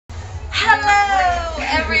Hello,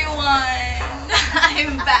 everyone.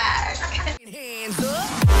 I'm back.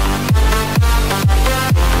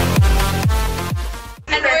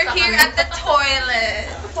 And we're here at the toilet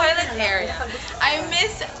area. I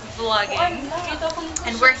miss vlogging.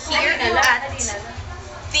 And we're here at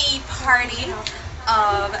the party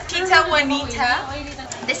of Tita Juanita.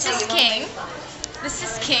 This is King. This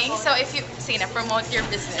is King. So if you promote your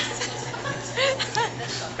business.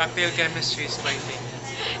 Cocktail chemistry is my thing.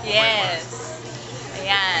 Yes.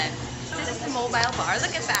 Ayan. This is the mobile bar.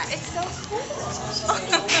 Look at that. It's so cool.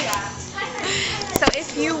 So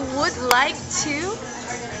if you would like to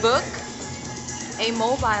book a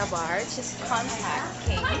mobile bar, just contact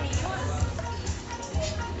King.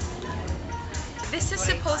 This is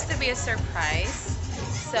supposed to be a surprise.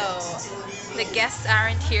 So the guests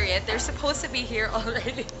aren't here yet. They're supposed to be here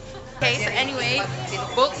already. Okay, so anyway,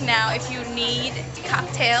 book now if you need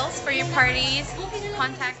cocktails for your parties.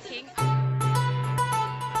 Contact King.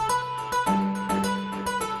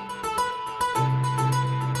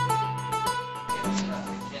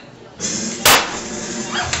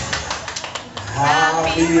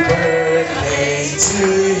 Happy birthday to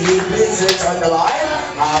you. Is it on the line?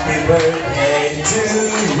 Happy birthday to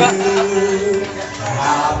you.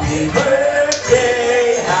 Happy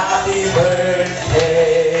birthday, happy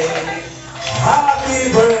birthday.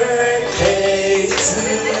 Happy birthday to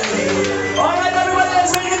you. Alright, everyone,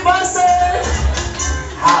 let's make it faster.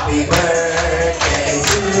 Happy birthday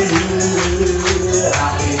to you.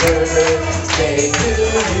 Happy birthday to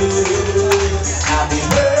you. Happy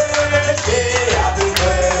birthday, happy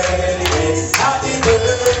birthday, happy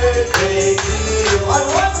birthday to you. And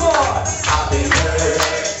once more, happy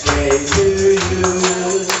birthday to you.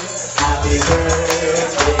 Happy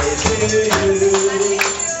birthday to you.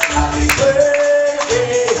 Happy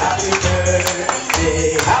birthday, happy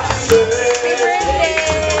birthday, happy birthday.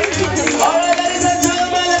 Alright, ladies and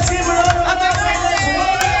gentlemen, let's give a round of applause for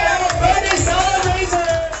our birthday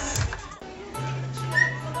celebrator.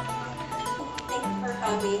 Thank you for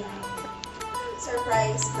coming.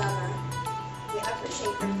 Surprise, Mama. We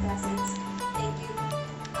appreciate your presence. Thank you.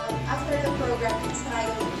 After the program, it's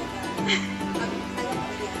tayo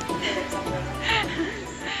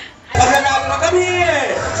Paghanap na kami!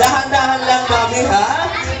 Dahan-dahan lang, mami, ha?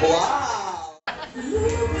 Wow!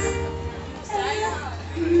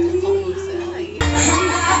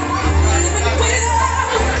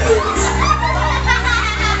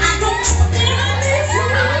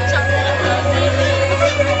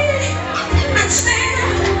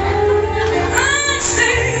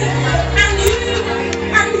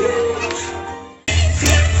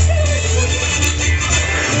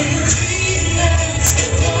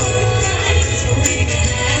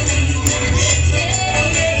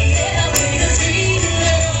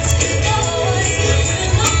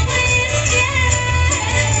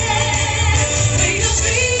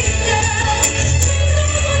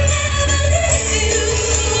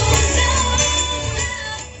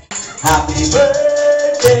 Happy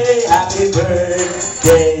birthday, happy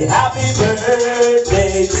birthday, happy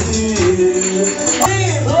birthday to you.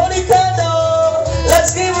 Hey, Monica,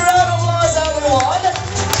 let's give a round of applause, everyone.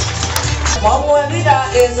 Mom Juanita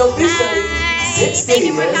is officially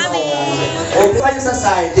 60 years old. Dito kayo sa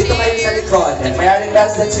side, dito kayo sa likod. May I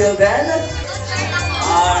request the children?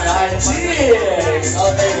 Alright, cheers!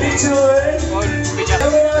 Okay, picture.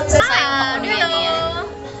 Hello!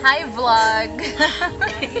 Hi, vlog!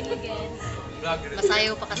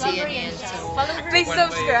 Masayaw pa kasi yan. So, Please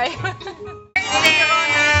subscribe.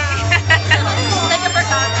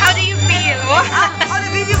 How do you feel?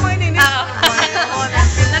 Video mo yun,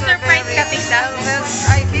 Na-surprise ka, tita.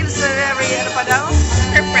 I feel so very, ano pa daw?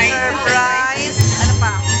 Surprise. Surprise. Ano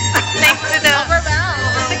pa? Thanks to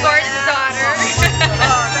the gorgeous daughter.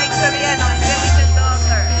 Oh, thanks to the, beautiful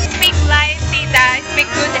daughter. Speak life, tita. Speak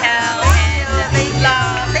good health and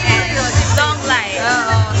love and long life.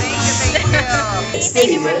 Oh, thank you, thank you.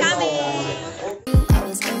 Thank you for coming.